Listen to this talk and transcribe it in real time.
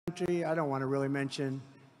country. I don't want to really mention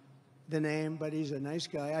the name, but he's a nice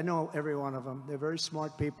guy. I know every one of them. They're very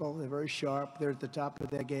smart people. They're very sharp. They're at the top of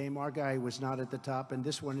their game. Our guy was not at the top, and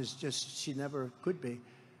this one is just, she never could be.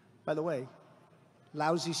 By the way,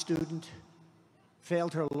 lousy student,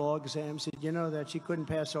 failed her law exams. Did you know that? She couldn't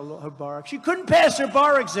pass her bar. She couldn't pass her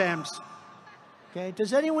bar exams. Okay,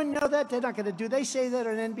 does anyone know that? They're not going to do. They say that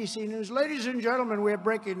on NBC News. Ladies and gentlemen, we have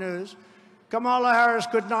breaking news. Kamala Harris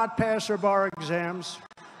could not pass her bar exams.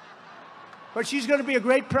 But she's going to be a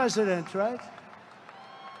great president, right?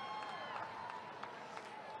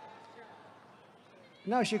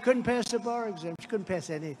 No, she couldn't pass the bar exam. She couldn't pass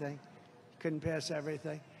anything. She couldn't pass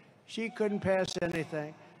everything. She couldn't pass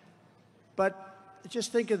anything. But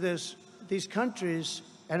just think of this. These countries,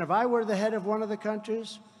 and if I were the head of one of the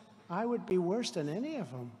countries, I would be worse than any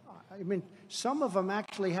of them. I mean, some of them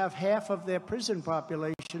actually have half of their prison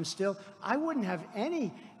population still. I wouldn't have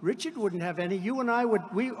any. Richard wouldn't have any. You and I would,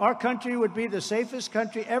 our country would be the safest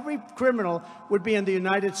country. Every criminal would be in the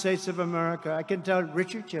United States of America. I can tell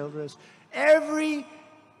Richard Childress. Every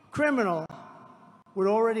criminal would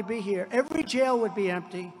already be here. Every jail would be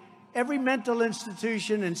empty. Every mental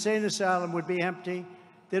institution, insane asylum would be empty.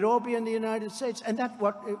 They'd all be in the United States. And that's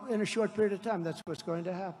what, in a short period of time, that's what's going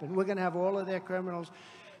to happen. We're going to have all of their criminals.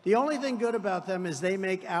 The only thing good about them is they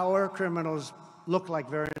make our criminals look like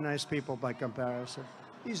very nice people by comparison.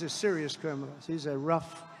 These are serious criminals. These are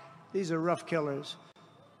rough killers.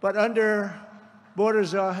 But under Border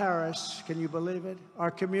Czar Harris, can you believe it? Our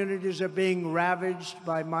communities are being ravaged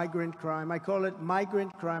by migrant crime. I call it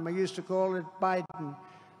migrant crime. I used to call it Biden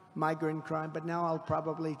migrant crime, but now I'll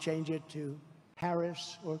probably change it to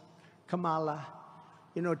Harris or Kamala.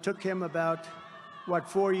 You know, it took him about, what,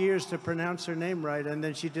 4 years to pronounce her name right, and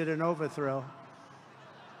then she did an overthrow.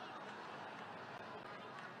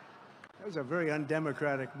 That was a very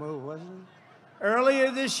undemocratic move, wasn't it?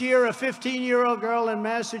 Earlier this year, a 15-year-old girl in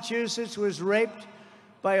Massachusetts was raped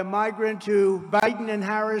by a migrant who Biden and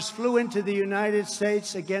Harris flew into the United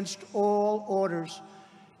States against all orders.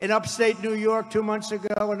 In upstate New York 2 months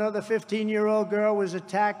ago, another 15-year-old girl was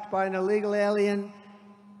attacked by an illegal alien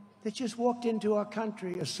that just walked into our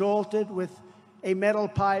country, assaulted with a metal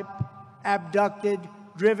pipe, abducted,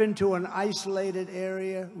 driven to an isolated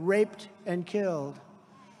area, raped and killed.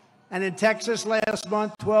 And in Texas last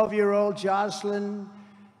month, 12-year-old Jocelyn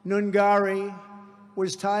Nungari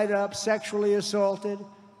was tied up, sexually assaulted,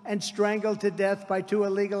 and strangled to death by 2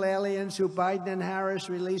 illegal aliens who Biden and Harris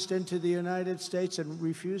released into the United States and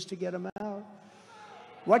refused to get them out.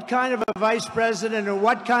 What kind of a vice president or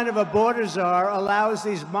what kind of a border czar allows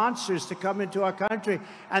these monsters to come into our country?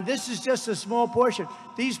 And this is just a small portion.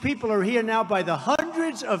 These people are here now by the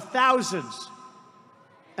hundreds of thousands.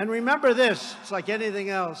 And remember this, it's like anything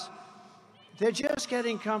else. They're just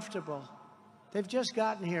getting comfortable. They've just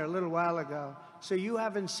gotten here a little while ago. So you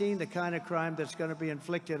haven't seen the kind of crime that's going to be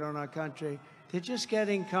inflicted on our country. They're just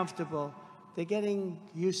getting comfortable. They're getting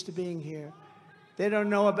used to being here. They don't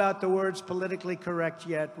know about the words politically correct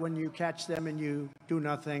yet when you catch them and you do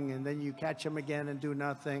nothing, and then you catch them again and do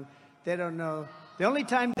nothing. They don't know. The only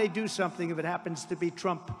time they do something, if it happens to be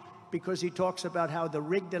Trump, because he talks about how the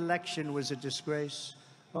rigged election was a disgrace.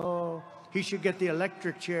 Oh, he should get the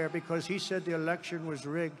electric chair because he said the election was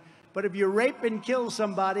rigged. But if you rape and kill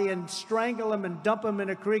somebody and strangle them and dump them in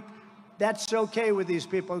a creek, that's okay with these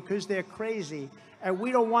people because they're crazy. And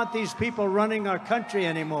we don't want these people running our country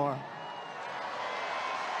anymore.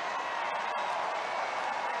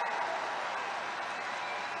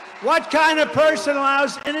 What kind of person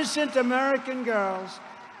allows innocent American girls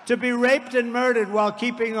to be raped and murdered while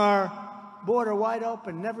keeping our border wide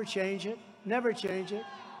open? Never change it. Never change it.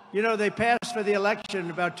 You know, they passed for the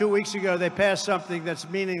election about 2 weeks ago. They passed something that's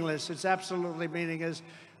meaningless. It's absolutely meaningless.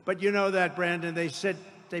 But you know that, Brandon. They said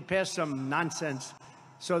they passed some nonsense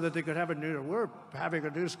so that they could have a news. We're having a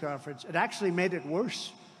news conference. It actually made it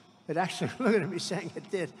worse. It actually, look at me saying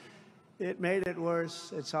it did. It made it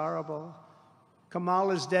worse. It's horrible.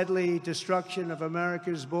 Kamala's deadly destruction of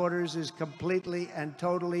America's borders is completely and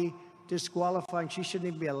totally disqualifying. She shouldn't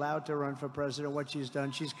even be allowed to run for president, what she's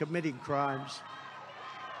done. She's committing crimes.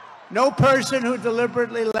 No person who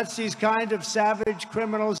deliberately lets these kind of savage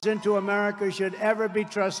criminals into America should ever be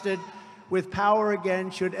trusted with power again,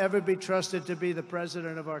 should ever be trusted to be the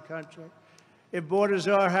president of our country. If Border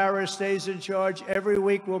Czar Harris stays in charge, every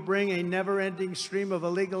week will bring a never-ending stream of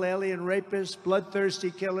illegal alien rapists, bloodthirsty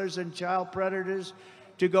killers, and child predators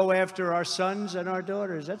to go after our sons and our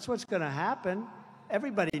daughters. That's what's going to happen.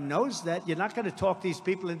 Everybody knows that. You're not going to talk these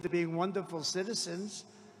people into being wonderful citizens.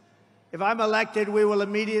 If I'm elected, we will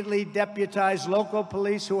immediately deputize local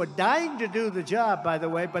police who are dying to do the job, by the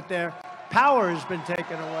way, but they're power has been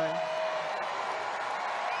taken away.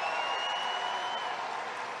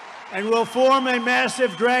 And we'll form a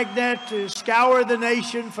massive dragnet to scour the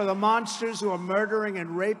nation for the monsters who are murdering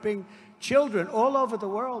and raping children all over the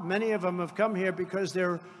world. Many of them have come here because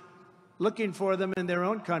they're looking for them in their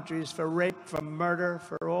own countries for rape, for murder,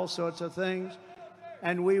 for all sorts of things.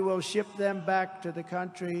 And we will ship them back to the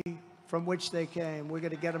country from which they came. We're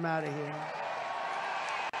going to get them out of here.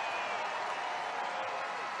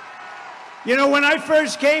 You know, when I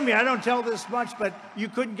first came here, I don't tell this much, but you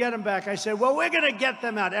couldn't get them back. I said, well, we're going to get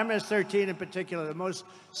them out. MS-13 in particular, the most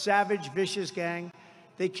savage, vicious gang.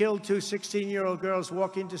 They killed two 16-year-old girls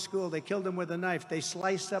walking to school. They killed them with a knife. They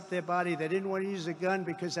sliced up their body. They didn't want to use a gun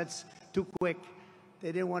because that's too quick.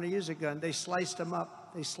 They didn't want to use a gun. They sliced them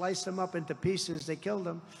up. They sliced them up into pieces. They killed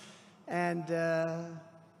them. And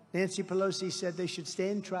Nancy Pelosi said they should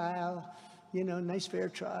stand trial, you know, nice fair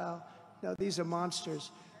trial. No, these are monsters.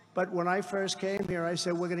 But when I first came here, I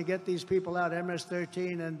said, we're going to get these people out,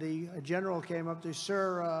 MS-13, and the general came up to,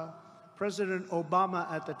 sir, President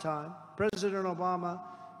Obama at the time. President Obama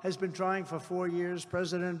has been trying for 4 years.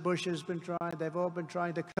 President Bush has been trying. They've all been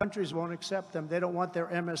trying. The countries won't accept them. They don't want their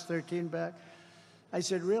MS-13 back. I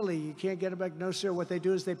said, really, you can't get them back? No, sir. What they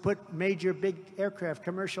do is they put major big aircraft,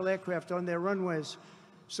 commercial aircraft, on their runways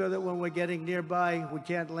so that when we're getting nearby, we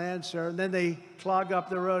can't land, sir. And then they clog up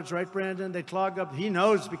the roads, right, Brandon? They clog up. He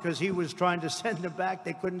knows because he was trying to send them back.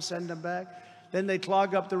 They couldn't send them back. Then they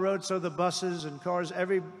clog up the roads so the buses and cars,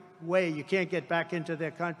 every way, you can't get back into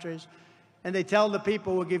their countries. And they tell the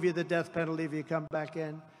people, we'll give you the death penalty if you come back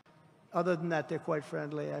in. Other than that, they're quite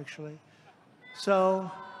friendly, actually. So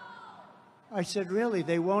I said, really,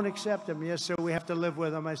 they won't accept them? Yes, sir, we have to live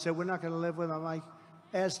with them. I said, we're not going to live with them. I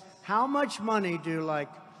asked, how much money do, like,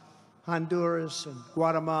 Honduras and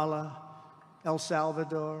Guatemala, El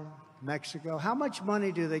Salvador, Mexico, how much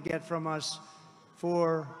money do they get from us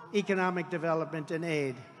for economic development and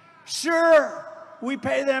aid? Sir, we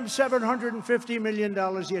pay them $750 million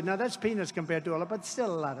a year. Now, that's peanuts compared to all of it, but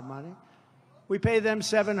still a lot of money. We pay them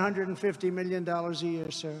 $750 million a year,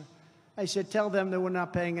 sir. I said, tell them that we're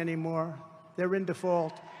not paying any more. They're in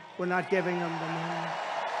default. We're not giving them the money.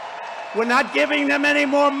 We're not giving them any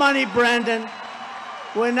more money, Brandon.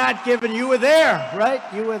 We're not giving. You were there, right?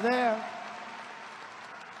 You were there.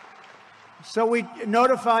 So we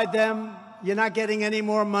notified them, you're not getting any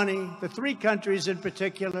more money. The three countries in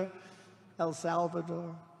particular, El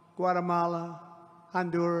Salvador, Guatemala,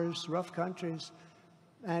 Honduras, rough countries.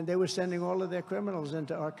 And they were sending all of their criminals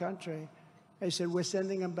into our country. They said, we're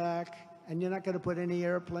sending them back, and you're not going to put any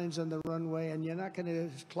airplanes on the runway, and you're not going to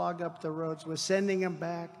clog up the roads. We're sending them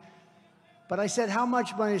back. But I said, how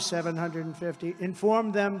much money? 750.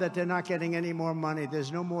 Inform them that they're not getting any more money.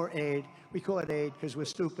 There's no more aid. We call it aid because we're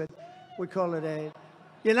stupid. We call it aid.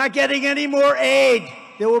 You're not getting any more aid.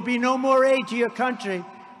 There will be no more aid to your country.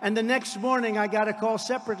 And the next morning, I got a call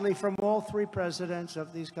separately from all three presidents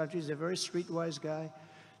of these countries. They're very streetwise guy.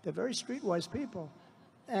 They're very streetwise people.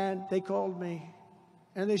 And they called me.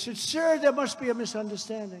 And they said, sir, there must be a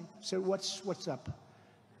misunderstanding. I said, what's up?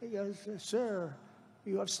 He goes, sir,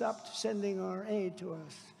 you have stopped sending our aid to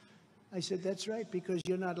us. I said, that's right, because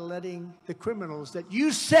you're not letting the criminals that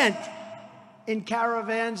you sent in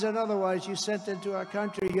caravans and otherwise you sent into our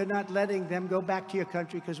country, you're not letting them go back to your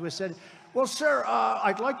country because we're sending. Well, sir,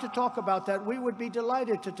 I'd like to talk about that. We would be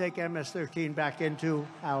delighted to take MS-13 back into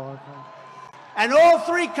our country. And all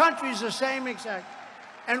three countries the same exact.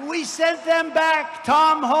 And we sent them back,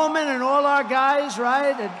 Tom Homan and all our guys,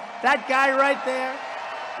 right? And that guy right there.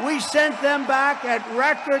 We sent them back at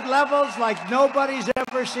record levels like nobody's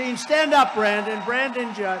ever seen. Stand up, Brandon.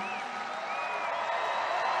 Brandon Judd.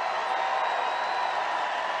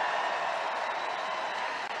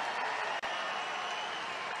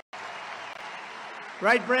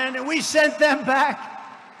 Right, Brandon? We sent them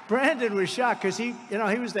back. Brandon was shocked because he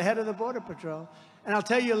was the head of the Border Patrol. And I'll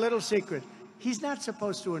tell you a little secret. He's not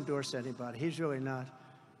supposed to endorse anybody. He's really not.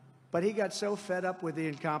 But he got so fed up with the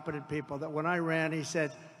incompetent people that when I ran, he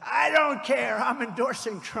said, I don't care. I'm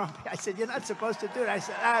endorsing Trump. I said, you're not supposed to do it. I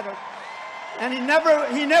said, I don't. And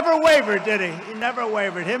he never wavered, did he? He never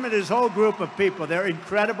wavered. Him and his whole group of people, they're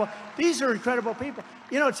incredible. These are incredible people.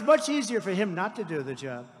 You know, it's much easier for him not to do the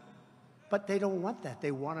job. But they don't want that.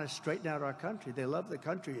 They want to straighten out our country. They love the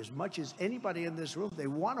country as much as anybody in this room. They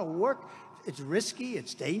want to work. It's risky.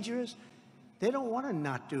 It's dangerous. They don't want to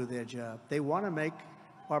not do their job. They want to make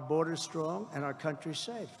our borders strong and our country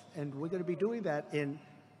safe. And we're going to be doing that in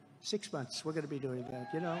 6 months. We're going to be doing that.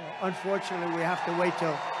 You know, unfortunately, we have to wait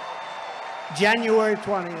till January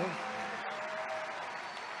 20th.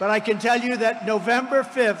 But I can tell you that November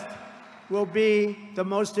 5th, will be the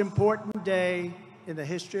most important day in the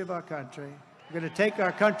history of our country. We're going to take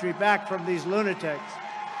our country back from these lunatics.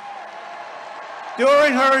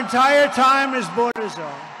 During her entire time as border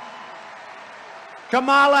czar,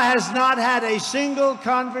 Kamala has not had a single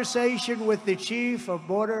conversation with the chief of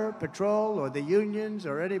Border Patrol or the unions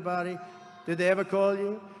or anybody. Did they ever call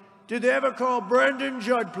you? Did they ever call Brandon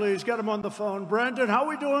Judd, please? Get him on the phone. Brandon, how are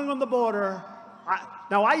we doing on the border?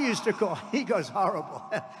 Now, I used to call. He goes, horrible.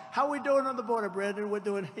 How are we doing on the border, Brandon? We're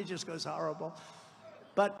doing, he just goes, horrible.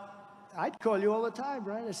 But I'd call you all the time,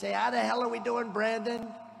 right? I'd say, how the hell are we doing, Brandon?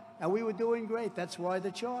 And we were doing great. That's why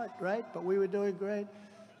the chart, right? But we were doing great.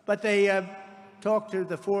 But they talked to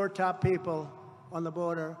the 4 top people on the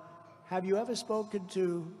border. Have you ever spoken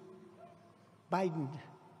to Biden?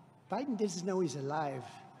 Biden doesn't know he's alive.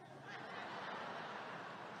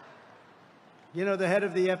 You know, the head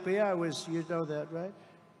of the FBI was, you know that, right?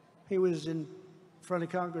 He was in front of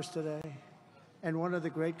Congress today, and one of the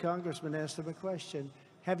great congressmen asked him a question.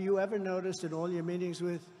 Have you ever noticed in all your meetings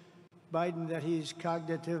with Biden that he's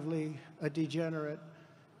cognitively a degenerate?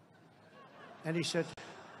 And he said,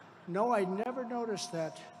 no, I never noticed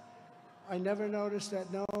that. I never noticed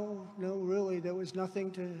that. No, really, there was nothing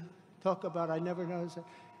to talk about. I never noticed that.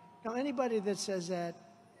 Now, anybody that says that,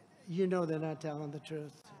 you know they're not telling the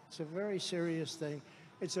truth. It's a very serious thing.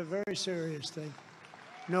 It's a very serious thing.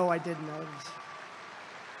 No, I didn't notice.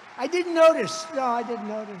 I didn't notice. No, I didn't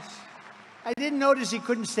notice. I didn't notice he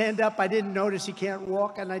couldn't stand up. I didn't notice he can't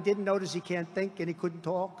walk. And I didn't notice he can't think and he couldn't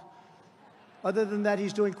talk. Other than that,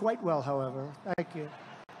 he's doing quite well, however. Thank you.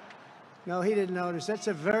 No, he didn't notice. That's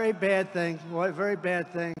a very bad thing. A very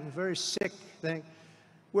bad thing. A very sick thing.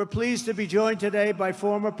 We're pleased to be joined today by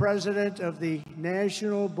former president of the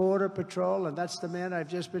National Border Patrol, and that's the man I've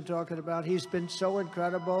just been talking about. He's been so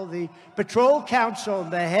incredible. The Patrol Council,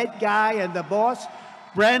 the head guy and the boss,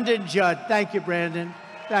 Brandon Judd. Thank you, Brandon.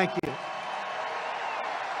 Thank you.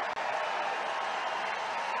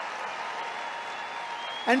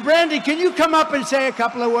 And Brandon, can you come up and say a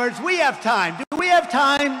couple of words? We have time. Do we have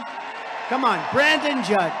time? Come on, Brandon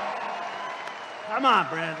Judd. Come on,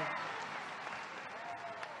 Brandon.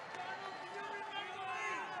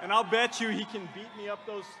 And I'll bet you he can beat me up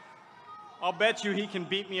those. I'll bet you he can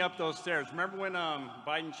beat me up those stairs. Remember when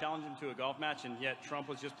Biden challenged him to a golf match, and yet Trump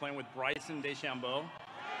was just playing with Bryson DeChambeau?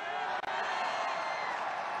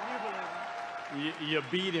 You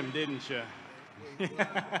beat him, didn't you?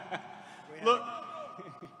 Look,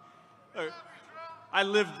 I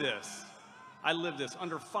lived this. I lived this.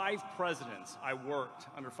 Under 5 presidents, I worked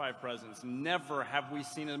under 5 presidents. Never have we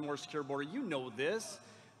seen a more secure border. You know this.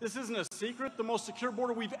 This isn't a secret. The most secure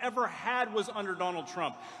border we've ever had was under Donald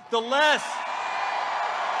Trump.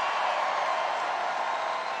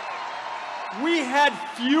 We had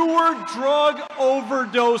fewer drug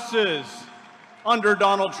overdoses under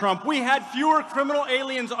Donald Trump. We had fewer criminal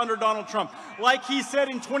aliens under Donald Trump. Like he said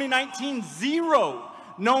in 2019, 0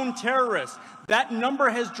 known terrorists. That number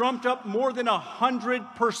has jumped up more than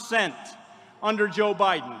 100% under Joe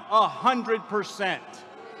Biden. 100%.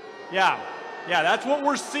 Yeah, that's what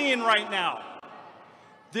we're seeing right now.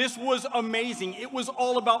 This was amazing. It was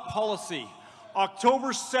all about policy. October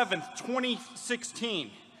 7th,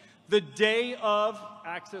 2016, the day of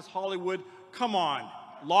Access Hollywood. Come on,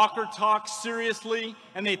 locker talk, seriously?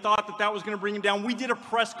 And they thought that that was going to bring him down. We did a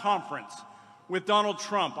press conference with Donald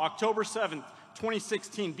Trump, October 7th,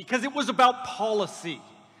 2016, because it was about policy.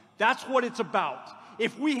 That's what it's about.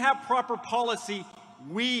 If we have proper policy,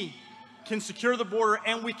 we can secure the border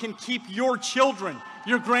and we can keep your children,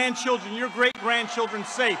 your grandchildren, your great-grandchildren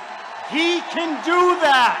safe. He can do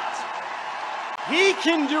that. He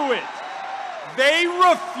can do it. They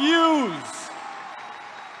refuse.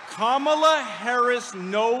 Kamala Harris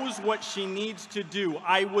knows what she needs to do.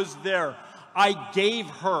 I was there. I gave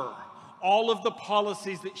her all of the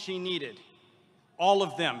policies that she needed, all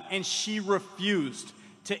of them, and she refused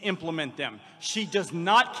to implement them. She does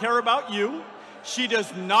not care about you. She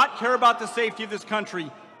does not care about the safety of this country.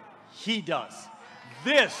 He does.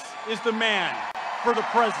 This is the man for the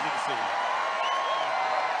presidency.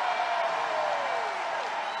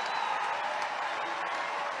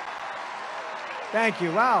 Thank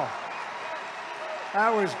you. Wow. That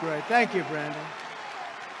was great. Thank you, Brandon.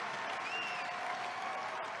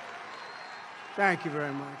 Thank you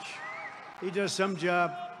very much. He does some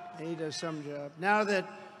job. He does some job. Now that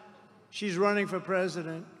she's running for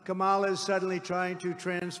president, Kamala is suddenly trying to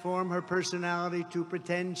transform her personality to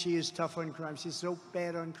pretend she is tough on crime. She's so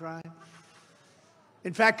bad on crime.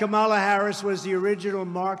 In fact, Kamala Harris was the original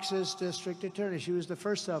Marxist district attorney. She was the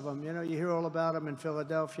first of them. You know, you hear all about them in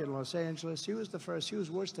Philadelphia and Los Angeles. She was the first. She was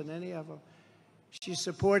worse than any of them. She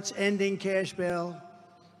supports ending cash bail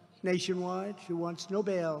nationwide. She wants no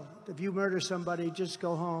bail. If you murder somebody, just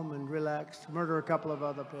go home and relax. Murder a couple of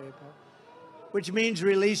other people, which means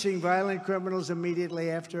releasing violent criminals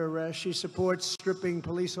immediately after arrest. She supports stripping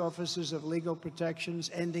police officers of legal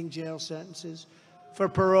protections, ending jail sentences for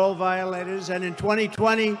parole violators. And in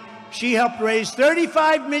 2020, she helped raise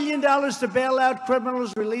 $35 million to bail out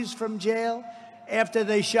criminals released from jail after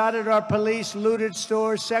they shot at our police, looted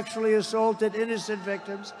stores, sexually assaulted innocent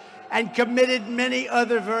victims, and committed many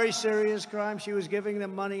other very serious crimes. She was giving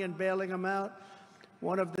them money and bailing them out.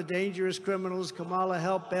 One of the dangerous criminals Kamala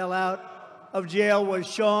helped bail out of jail was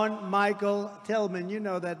Sean Michael Tillman. You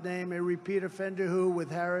know that name, a repeat offender who,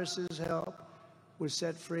 with Harris's help, was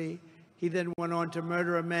set free. He then went on to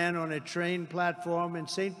murder a man on a train platform in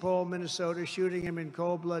St. Paul, Minnesota, shooting him in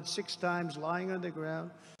cold blood 6 times, lying on the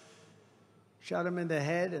ground. Shot him in the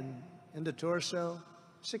head and in the torso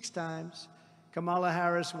 6 times. Kamala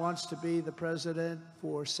Harris wants to be the president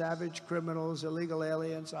for savage criminals, illegal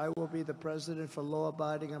aliens. I will be the president for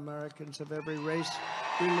law-abiding Americans of every race,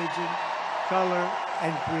 religion, color,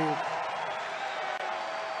 and creed.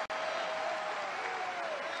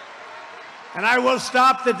 And I will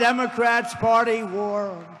stop the Democrats' party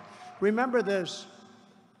war. Remember this,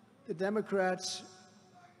 the Democrats,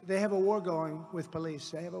 they have a war going with police.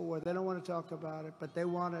 They have a war. They don't want to talk about it, but they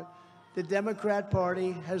want it. The Democrat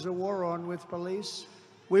Party has a war on with police.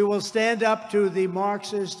 We will stand up to the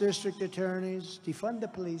Marxist district attorneys. Defund the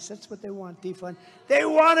police. That's what they want, defund. They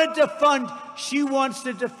want to defund. She wants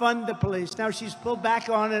to defund the police. Now, she's pulled back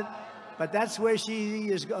on it, but that's where she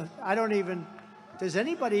is going. Does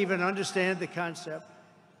anybody even understand the concept?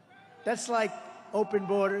 That's like open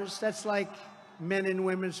borders. That's like men and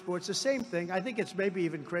women's sports. The same thing. I think it's maybe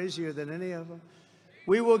even crazier than any of them.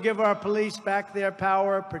 We will give our police back their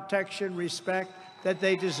power, protection, respect that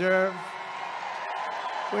they deserve.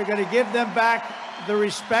 We're going to give them back the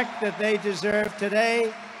respect that they deserve.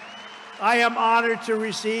 Today, I am honored to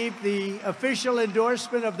receive the official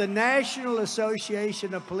endorsement of the National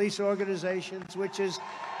Association of Police Organizations, which is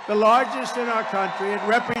the largest in our country. It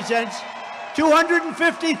represents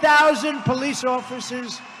 250,000 police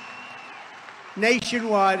officers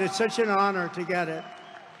nationwide. It's such an honor to get it.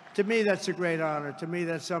 To me, that's a great honor. To me,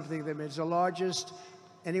 that's something that means the largest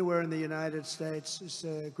anywhere in the United States. It's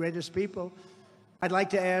the greatest people. I'd like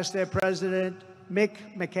to ask their president, Mick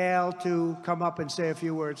McHale, to come up and say a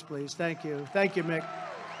few words, please. Thank you. Thank you, Mick.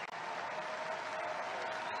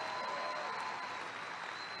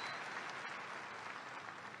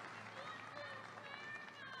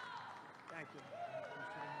 Thank you.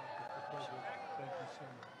 Thank you so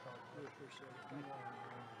much. We appreciate it. Thank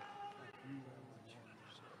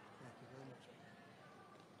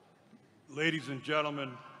you. Ladies and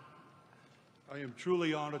gentlemen, I am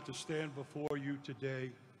truly honored to stand before you today.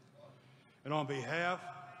 And on behalf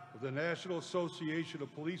of the National Association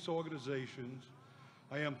of Police Organizations,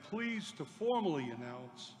 I am pleased to formally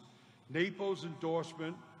announce NAPO's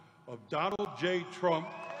endorsement of Donald J. Trump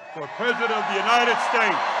for President of the United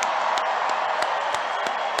States.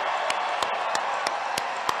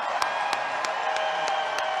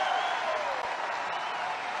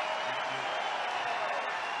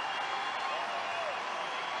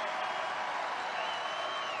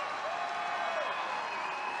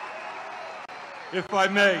 If I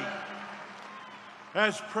may,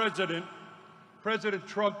 as President, President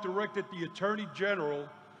Trump directed the Attorney General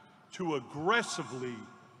to aggressively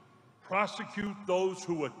prosecute those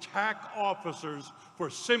who attack officers for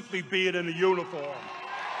simply being in a uniform.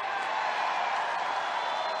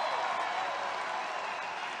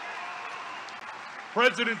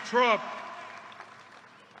 President Trump,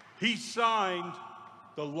 he signed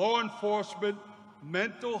the Law Enforcement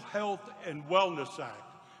Mental Health and Wellness Act.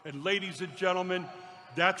 And ladies and gentlemen,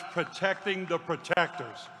 that's protecting the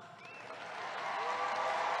protectors.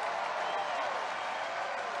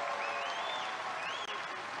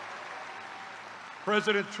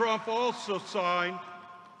 President Trump also signed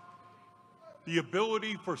the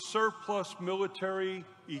ability for surplus military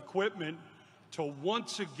equipment to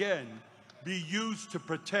once again be used to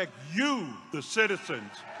protect you, the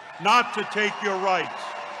citizens, not to take your rights.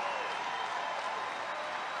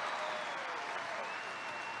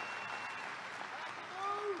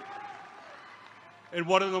 And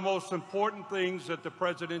one of the most important things that the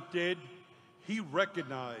president did, he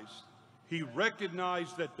recognized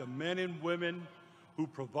that the men and women who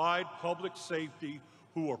provide public safety,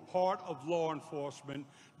 who are part of law enforcement,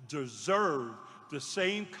 deserve the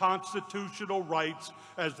same constitutional rights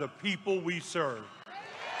as the people we serve.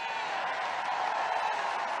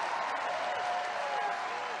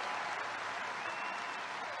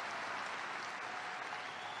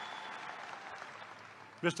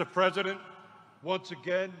 Mr. President, once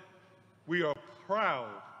again, we are proud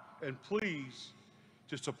and pleased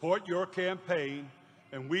to support your campaign,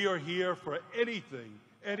 and we are here for anything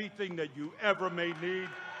that you ever may need.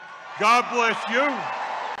 God bless you,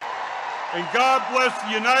 and God bless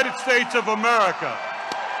the United States of America.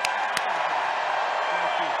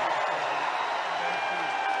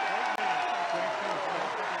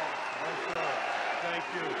 Thank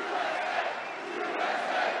you.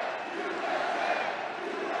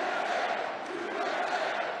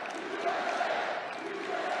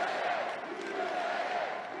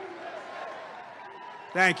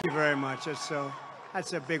 Thank you very much.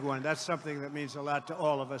 That's a big one. That's something that means a lot to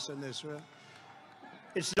all of us in this room.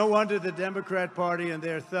 It's no wonder the Democrat Party and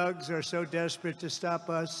their thugs are so desperate to stop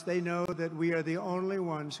us. They know that we are the only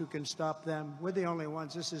ones who can stop them. We're the only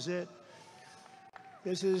ones. This is it.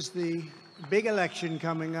 This is the big election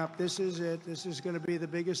coming up. This is it. This is going to be the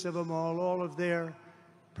biggest of them all. All of their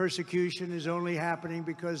persecution is only happening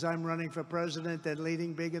because I'm running for president and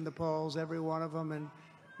leading big in the polls, every one of them. And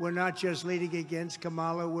we're not just leading against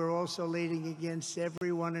Kamala, we're also leading against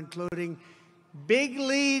everyone, including big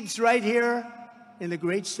leads right here in the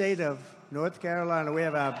great state of North Carolina. We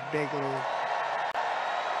have a big lead.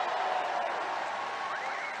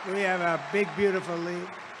 We have a big, beautiful lead.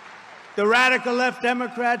 The radical left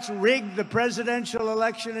Democrats rigged the presidential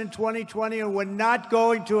election in 2020, and we're not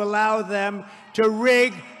going to allow them to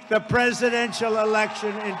rig the presidential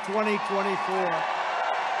election in 2024.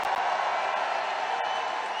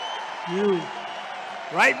 You.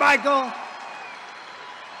 Right, Michael?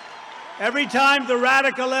 Every time the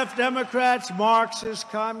radical left Democrats, Marxists,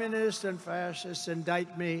 communists, and fascists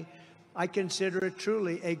indict me, I consider it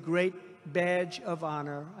truly a great badge of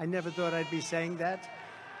honor. I never thought I'd be saying that,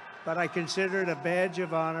 but I consider it a badge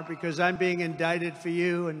of honor because I'm being indicted for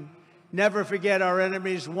you. And never forget, our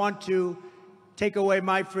enemies want to take away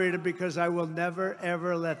my freedom because I will never,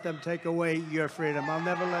 ever let them take away your freedom. I'll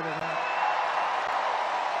never let it happen.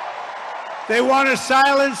 They want to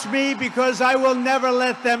silence me because I will never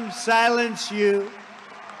let them silence you.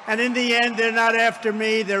 And in the end, they're not after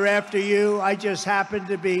me, they're after you. I just happen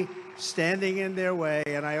to be standing in their way,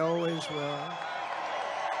 and I always will.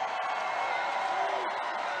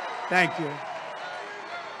 Thank you.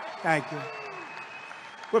 Thank you.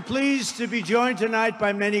 We're pleased to be joined tonight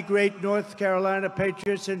by many great North Carolina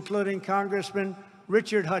patriots, including Congressman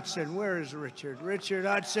Richard Hudson. Where is Richard? Richard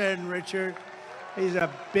Hudson. Richard, he's a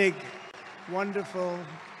big, wonderful,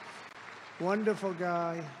 wonderful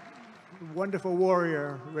guy, wonderful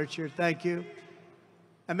warrior, Richard. Thank you.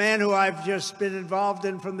 A man who I've just been involved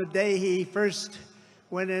in from the day he first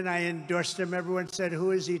went in. I endorsed him. Everyone said,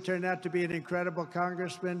 who is he? Turned out to be an incredible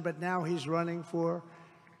congressman, but now he's running for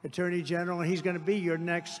Attorney General, and he's going to be your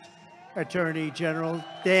next Attorney General,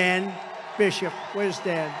 Dan Bishop. Where's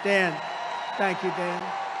Dan? Dan. Thank you, Dan.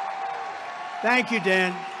 Thank you,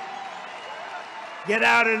 Dan. Get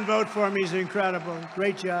out and vote for him. He's incredible.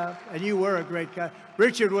 Great job. And you were a great guy.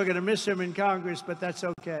 Richard, we're going to miss him in Congress, but that's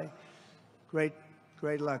okay. Great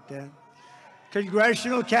luck, Dan.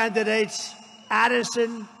 Congressional candidates,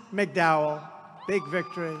 Addison McDowell. Big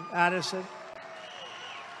victory, Addison.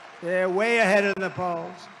 They're way ahead in the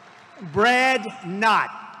polls. Brad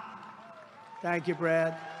Knott. Thank you,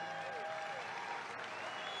 Brad.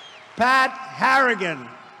 Pat Harrigan.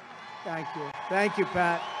 Thank you. Thank you,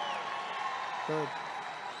 Pat. Good.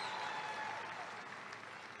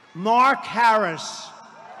 Mark Harris.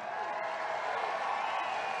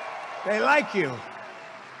 They like you.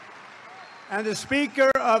 And the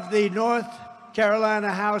Speaker of the North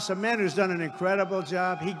Carolina House, a man who's done an incredible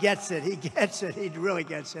job. He gets it. He gets it. He really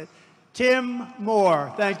gets it. Tim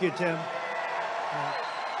Moore. Thank you, Tim.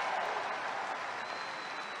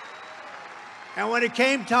 And when it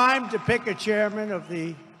came time to pick a chairman of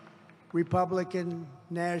the Republican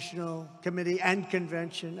National Committee and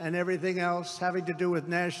Convention and everything else having to do with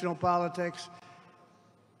national politics,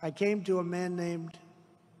 I came to a man named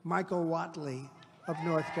Michael Whatley of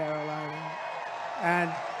North Carolina.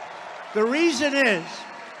 And the reason is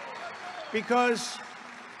because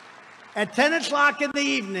at 10 o'clock in the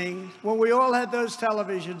evening, when we all had those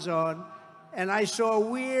televisions on, and I saw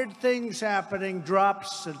weird things happening,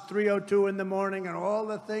 drops at 3:02 in the morning and all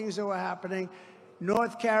the things that were happening,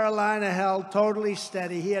 North Carolina held totally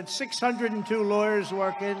steady. He had 602 lawyers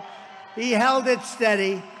working. He held it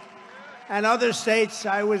steady. And other states,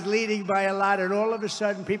 I was leading by a lot, and all of a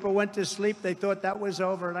sudden, people went to sleep. They thought that was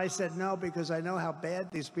over, and I said no, because I know how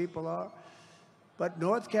bad these people are. But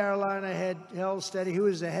North Carolina had held steady. He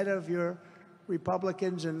was the head of your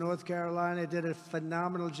Republicans in North Carolina, did a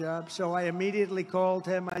phenomenal job. So I immediately called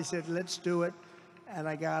him. I said, let's do it, and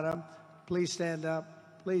I got him. Please stand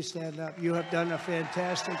up. Please stand up. You have done a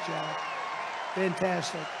fantastic job.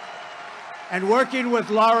 Fantastic. And working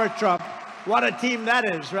with Laura Trump, what a team that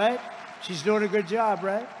is, right? She's doing a good job,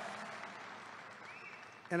 right?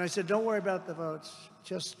 And I said, don't worry about the votes.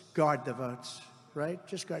 Just guard the votes, right?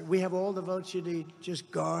 Just guard. We have all the votes you need.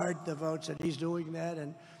 Just guard the votes. And he's doing that.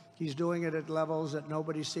 And he's doing it at levels that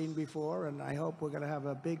nobody's seen before. And I hope we're going to have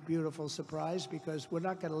a big, beautiful surprise because we're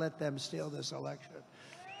not going to let them steal this election.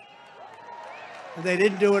 And they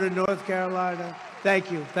didn't do it in North Carolina.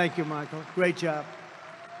 Thank you. Thank you, Michael. Great job.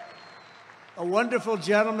 A wonderful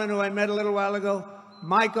gentleman who I met a little while ago,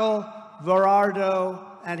 Michael Verardo,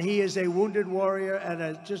 and he is a wounded warrior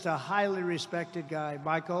and just a highly respected guy.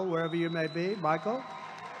 Michael, wherever you may be. Michael?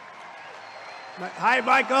 Hi,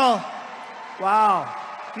 Michael. Wow.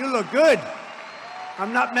 You look good.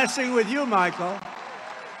 I'm not messing with you, Michael.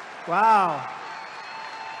 Wow.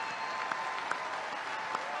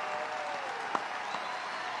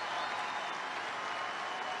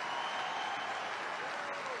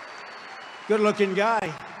 Good-looking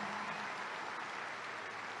guy.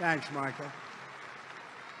 Thanks, Michael.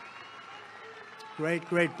 Great,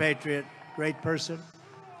 great patriot, great person.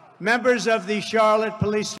 Members of the Charlotte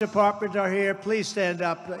Police Department are here. Please stand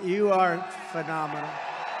up. You are phenomenal.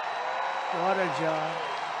 What a job.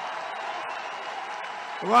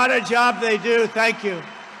 What a job they do. Thank you.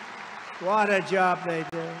 What a job they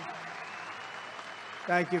do.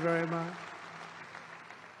 Thank you very much.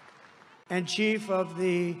 And Chief of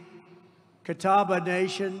the Catawba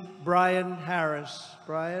Nation, Brian Harris.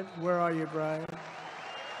 Brian, where are you, Brian?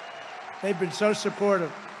 They've been so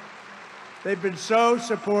supportive. They've been so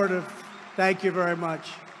supportive. Thank you very much.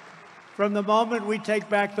 From the moment we take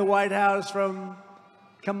back the White House from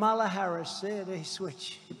Kamala Harris, they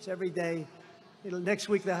switch. It's every day. Next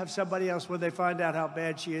week they'll have somebody else when they find out how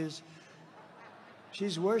bad she is.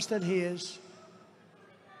 She's worse than he is.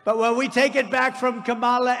 But when we take it back from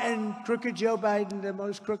Kamala and crooked Joe Biden, the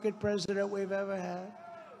most crooked president we've ever had,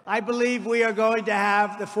 I believe we are going to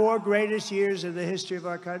have the 4 greatest years in the history of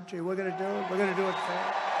our country. We're going to do it. We're going to do it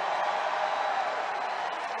fair.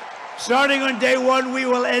 Starting on day 1, we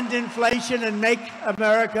will end inflation and make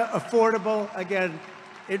America affordable again.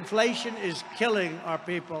 Inflation is killing our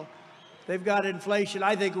people. They've got inflation.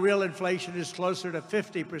 I think real inflation is closer to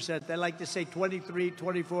 50%. They like to say 23,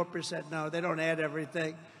 24%. No, they don't add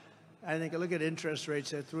everything. I think, look at interest rates.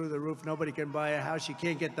 They're through the roof. Nobody can buy a house. You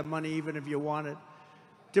can't get the money even if you want it.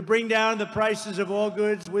 To bring down the prices of all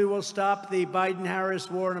goods, we will stop the Biden-Harris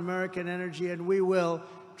war on American energy, and we will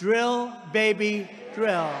drill, baby,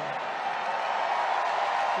 drill.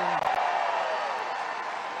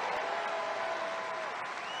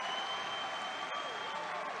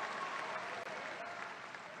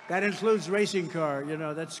 That includes racing car. You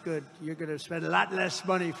know, that's good. You're going to spend a lot less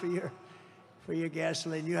money for your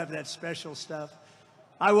gasoline. You have that special stuff.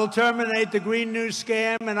 I will terminate the Green New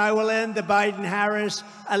Scam, and I will end the Biden-Harris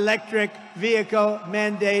electric vehicle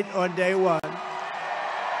mandate on day 1.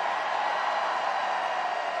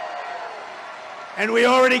 And we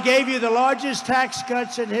already gave you the largest tax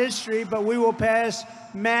cuts in history, but we will pass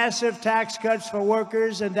massive tax cuts for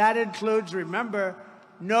workers, and that includes, remember,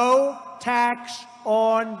 no tax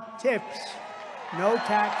on tips. No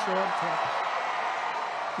tax on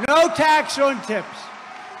tips. No tax on tips.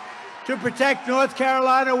 To protect North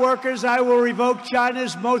Carolina workers, I will revoke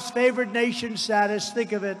China's most favored nation status.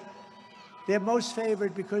 Think of it. They're most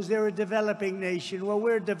favored because they're a developing nation. Well,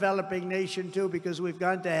 we're a developing nation, too, because we've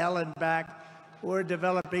gone to hell and back. We're a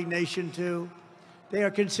developing nation, too. They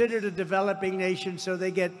are considered a developing nation, so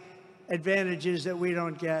they get advantages that we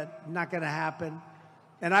don't get. Not going to happen.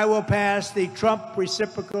 And I will pass the Trump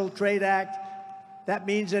Reciprocal Trade Act. That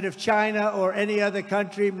means that if China or any other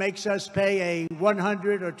country makes us pay a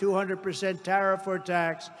 100 or 200% tariff or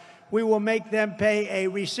tax, we will make them pay a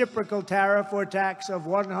reciprocal tariff or tax of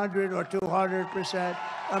 100 or 200%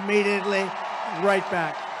 immediately, right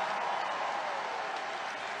back.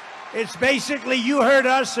 It's basically you hurt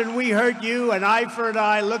us and we hurt you, an eye for an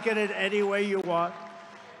eye. Look at it any way you want.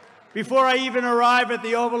 Before I even arrive at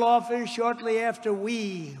the Oval Office, shortly after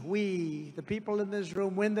we, the people in this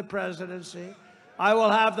room, win the presidency, I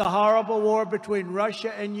will have the horrible war between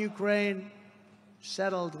Russia and Ukraine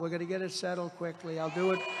settled. We're going to get it settled quickly. I'll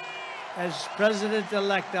do it as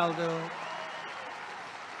president-elect. I'll do it.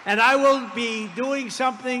 And I will be doing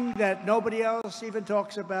something that nobody else even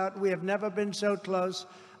talks about. We have never been so close.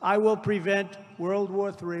 I will prevent World War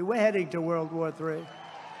III. We're heading to World War III.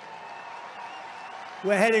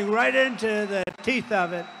 We're heading right into the teeth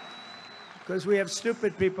of it because we have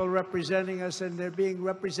stupid people representing us, and they're being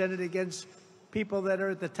represented against people that are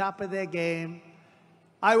at the top of their game.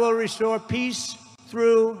 I will restore peace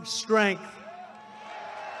through strength,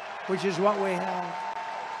 which is what we have.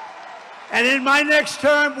 And in my next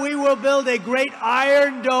term, we will build a great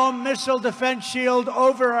Iron Dome missile defense shield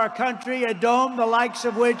over our country, a dome the likes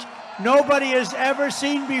of which nobody has ever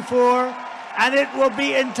seen before, and it will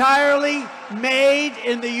be entirely made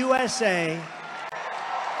in the USA.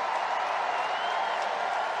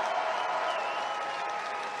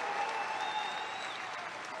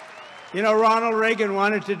 You know, Ronald Reagan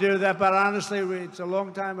wanted to do that, but honestly, it's a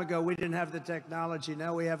long time ago. We didn't have the technology.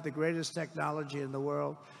 Now we have the greatest technology in the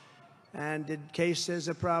world. And in case there's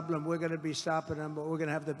a problem, we're going to be stopping them, but we're going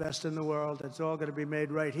to have the best in the world. It's all going to be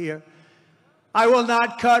made right here. I will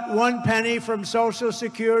not cut one penny from Social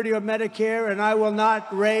Security or Medicare, and I will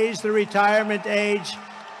not raise the retirement age.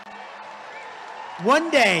 One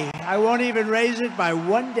day. I won't even raise it by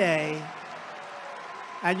one day.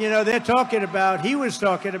 And, you know, they're talking about, she's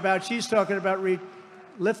talking about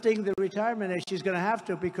lifting the retirement age. She's going to have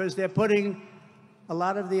to, because they're putting a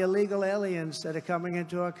lot of the illegal aliens that are coming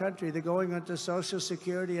into our country. They're going into Social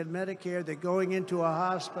Security and Medicare. They're going into a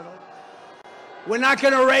hospital. We're not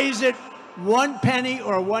going to raise it one penny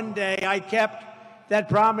or one day. I kept that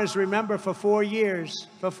promise, remember, for 4 years.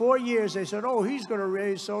 For 4 years, they said, oh, he's going to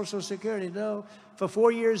raise Social Security. No, for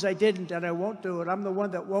 4 years, I didn't, and I won't do it. I'm the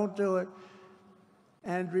one that won't do it.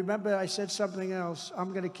 And remember, I said something else. I'm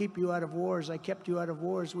going to keep you out of wars. I kept you out of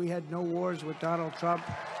wars. We had no wars with Donald Trump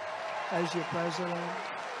as your president.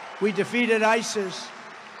 We defeated ISIS.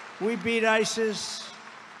 We beat ISIS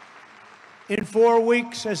in 4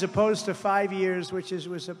 weeks as opposed to 5 years, which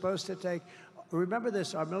was supposed to take. Remember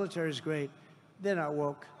this, our military is great. They're not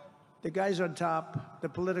woke. The guys on top, the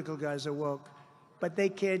political guys, are woke, but they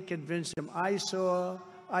can't convince them. I saw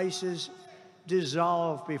ISIS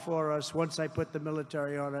dissolve before us once I put the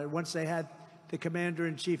military on it, once they had the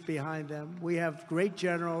commander-in-chief behind them. We have great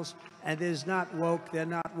generals, and there's not woke. They're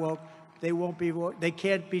not woke. They won't be woke. They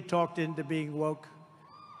can't be talked into being woke.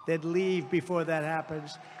 They'd leave before that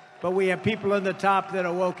happens. But we have people on the top that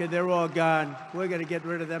are woke, and they're all gone. We're going to get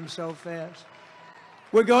rid of them so fast.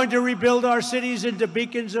 We're going to rebuild our cities into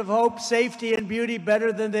beacons of hope, safety, and beauty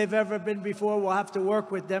better than they've ever been before. We'll have to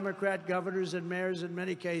work with Democrat governors and mayors in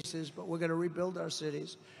many cases, but we're going to rebuild our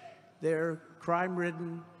cities. They're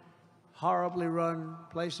crime-ridden, horribly run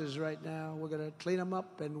places right now. We're going to clean them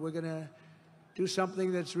up, and we're going to do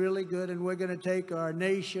something that's really good, and we're going to take our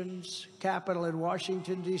nation's capital in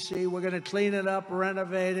Washington, D.C. We're going to clean it up,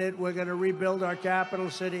 renovate it. We're going to rebuild our capital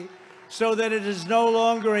city so that it is no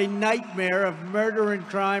longer a nightmare of murder and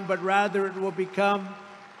crime, but rather it will become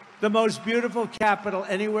the most beautiful capital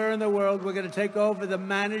anywhere in the world. We're going to take over the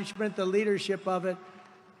management, the leadership of it.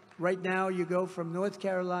 Right now, you go from North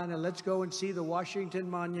Carolina, let's go and see the Washington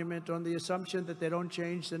Monument on the assumption that they don't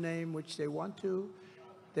change the name, which they want to.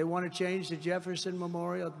 They want to change the Jefferson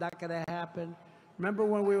Memorial. Not going to happen. Remember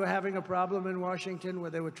when we were having a problem in Washington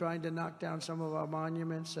where they were trying to knock down some of our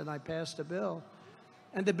monuments, and I passed a bill.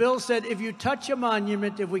 And the bill said, if you touch a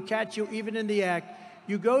monument, if we catch you even in the act,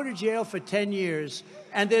 you go to jail for 10 years.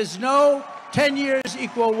 And there's no 10 years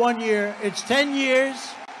equal 1 year. It's 10 years.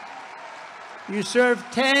 You serve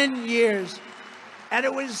 10 years. And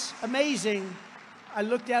it was amazing. I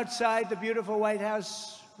looked outside the beautiful White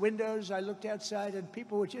House windows. I looked outside, and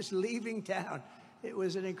people were just leaving town. It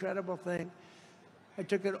was an incredible thing. I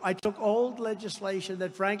took old legislation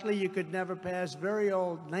that, frankly, you could never pass, very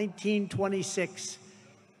old, 1926,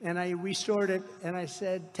 and I restored it, and I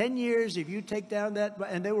said, 10 years, if you take down that,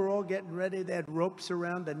 and they were all getting ready. They had ropes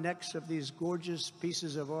around the necks of these gorgeous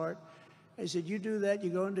pieces of art. I said, you do that, you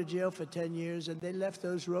go into jail for 10 years, and they left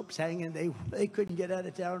those ropes hanging. They couldn't get out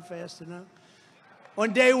of town fast enough.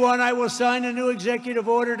 On day one, I will sign a new executive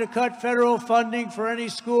order to cut federal funding for any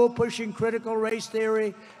school pushing critical race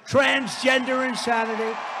theory, transgender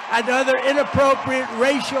insanity, and other inappropriate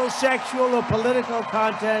racial, sexual, or political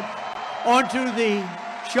content onto the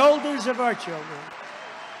shoulders of our children.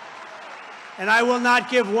 And I will not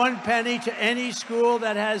give one penny to any school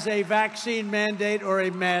that has a vaccine mandate or a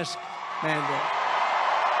mask mandate.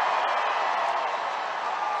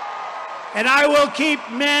 And I will keep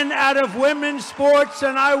men out of women's sports,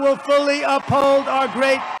 and I will fully uphold our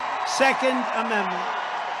great Second Amendment.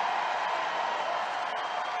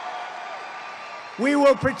 We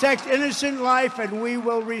will protect innocent life, and we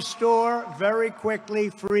will restore very quickly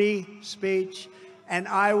free speech, and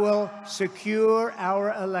I will secure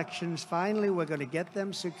our elections. Finally, we're going to get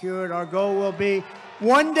them secured. Our goal will be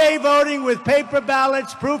one-day voting with paper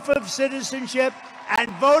ballots, proof of citizenship, and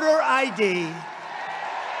voter ID.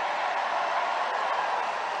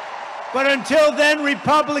 But until then,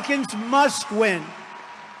 Republicans must win.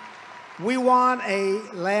 We want a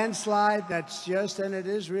landslide that's just, and it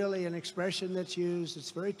is really an expression that's used.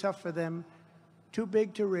 It's very tough for them. Too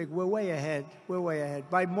big to rig. We're way ahead. We're way ahead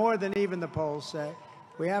by more than even the polls say.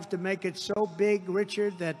 We have to make it so big,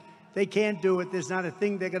 Richard, that they can't do it. There's not a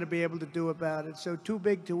thing they're going to be able to do about it. So too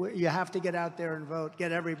big to, you have to get out there and vote.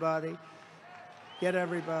 Get everybody. Get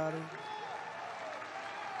everybody.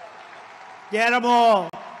 Get them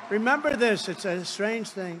all. Remember this. It's a strange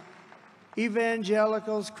thing.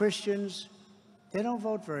 Evangelicals, Christians, they don't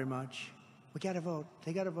vote very much. We got to vote.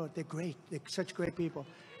 They got to vote. They're great. They're such great people.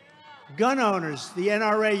 Gun owners, the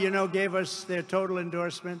NRA, you know, gave us their total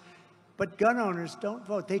endorsement. But gun owners don't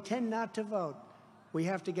vote. They tend not to vote. We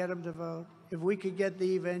have to get them to vote. If we could get the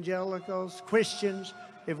evangelicals, Christians,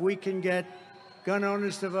 if we can get gun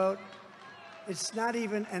owners to vote, it's not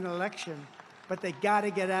even an election, but they got to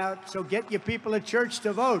get out. So get your people at church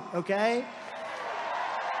to vote, okay?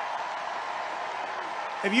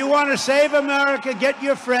 If you want to save America, get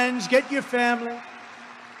your friends, get your family,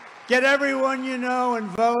 get everyone you know and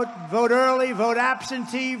vote. Vote early, vote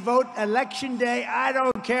absentee, vote election day. I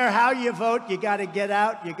don't care how you vote. You got to get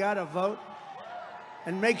out. You got to vote.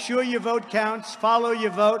 And make sure your vote counts. Follow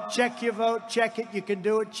your vote. Check your vote. Check it. You can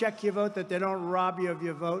do it. Check your vote, that they don't rob you of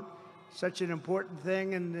your vote. Such an important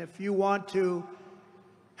thing. And if you want to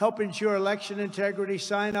help ensure election integrity,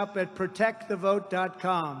 sign up at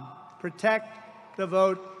protectthevote.com.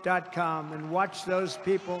 Protectthevote.com, and watch those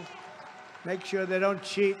people. Make sure they don't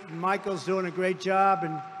cheat. And Michael's doing a great job,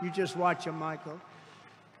 and you just watch him, Michael.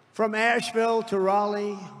 From Asheville to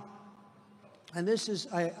Raleigh, and this is,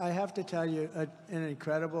 I have to tell you, an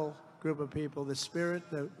incredible group of people. The spirit,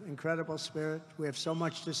 the incredible spirit. We have so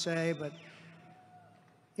much to say, but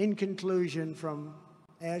in conclusion, from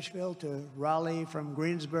Asheville to Raleigh, from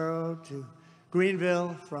Greensboro to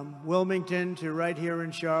Greenville, from Wilmington to right here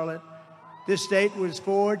in Charlotte, this state was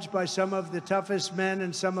forged by some of the toughest men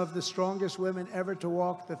and some of the strongest women ever to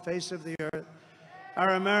walk the face of the earth.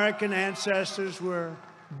 Our American ancestors were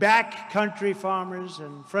backcountry farmers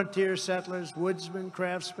and frontier settlers, woodsmen,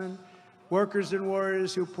 craftsmen, workers and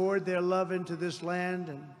warriors who poured their love into this land,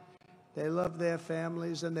 and they loved their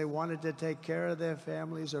families and they wanted to take care of their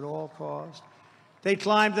families at all costs. They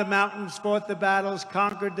climbed the mountains, fought the battles,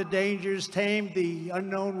 conquered the dangers, tamed the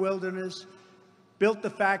unknown wilderness, built the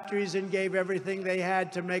factories, and gave everything they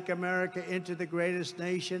had to make America into the greatest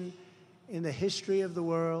nation in the history of the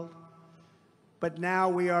world. But now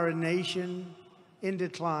we are a nation in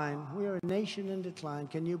decline. We are a nation in decline.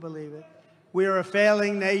 Can you believe it? We are a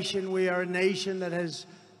failing nation. We are a nation that has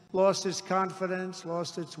lost its confidence,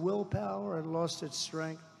 lost its willpower, and lost its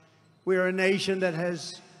strength. We are a nation that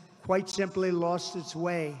has quite simply lost its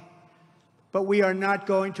way. But we are not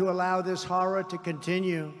going to allow this horror to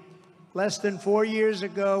continue. Less than 4 years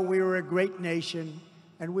ago, we were a great nation,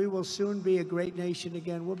 and we will soon be a great nation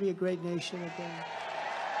again. We'll be a great nation again.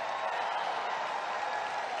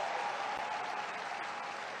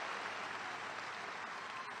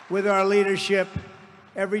 With our leadership,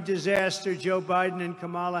 every disaster Joe Biden and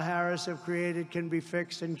Kamala Harris have created can be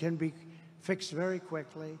fixed, and can be fixed very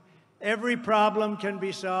quickly. Every problem can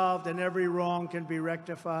be solved, and every wrong can be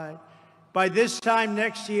rectified. By this time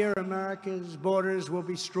next year, America's borders will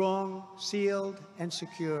be strong, sealed, and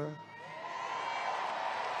secure.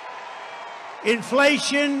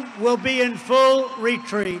 Inflation will be in full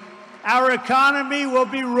retreat. Our economy will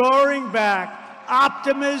be roaring back.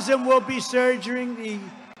 Optimism will be surging. The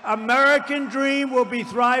American dream will be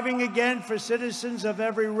thriving again for citizens of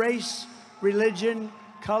every race, religion,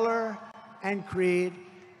 color, and creed.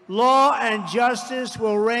 Law and justice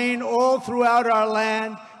will reign all throughout our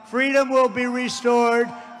land. Freedom will be restored.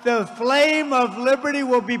 The flame of liberty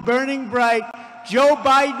will be burning bright. Joe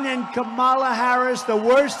Biden and Kamala Harris, the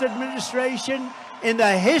worst administration in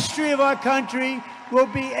the history of our country, will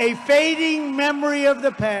be a fading memory of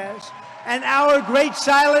the past. And our great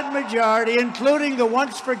silent majority, including the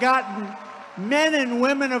once forgotten men and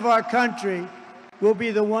women of our country, will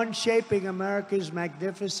be the ones shaping America's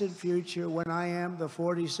magnificent future when I am the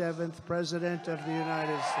 47th President of the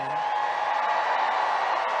United States.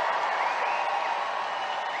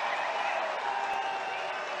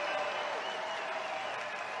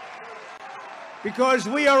 Because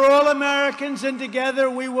we are all Americans, and together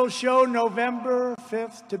we will show November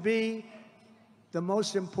 5th to be the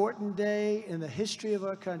most important day in the history of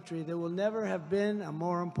our country. There will never have been a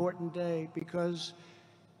more important day, because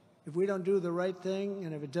if we don't do the right thing,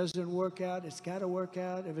 and if it doesn't work out, it's got to work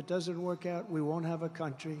out. If it doesn't work out, we won't have a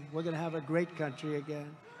country. We're going to have a great country again.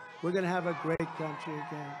 We're going to have a great country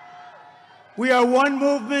again. We are one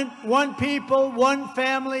movement, one people, one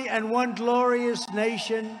family, and one glorious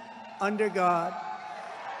nation under God.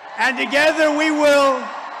 And together we will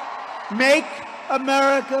make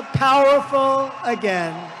America powerful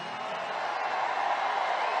again.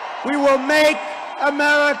 We will make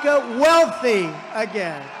America wealthy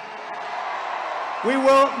again. We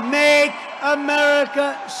will make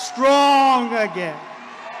America strong again.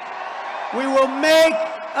 We will make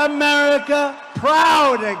America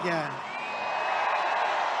proud again.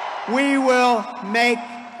 We will make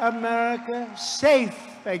America safe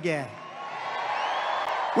again.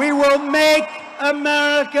 We will make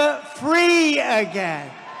America free again.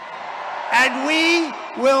 And we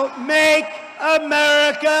will make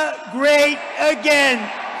America great again.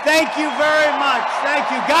 Thank you very much. Thank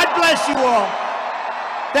you. God bless you all.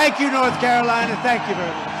 Thank you, North Carolina. Thank you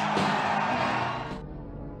very much.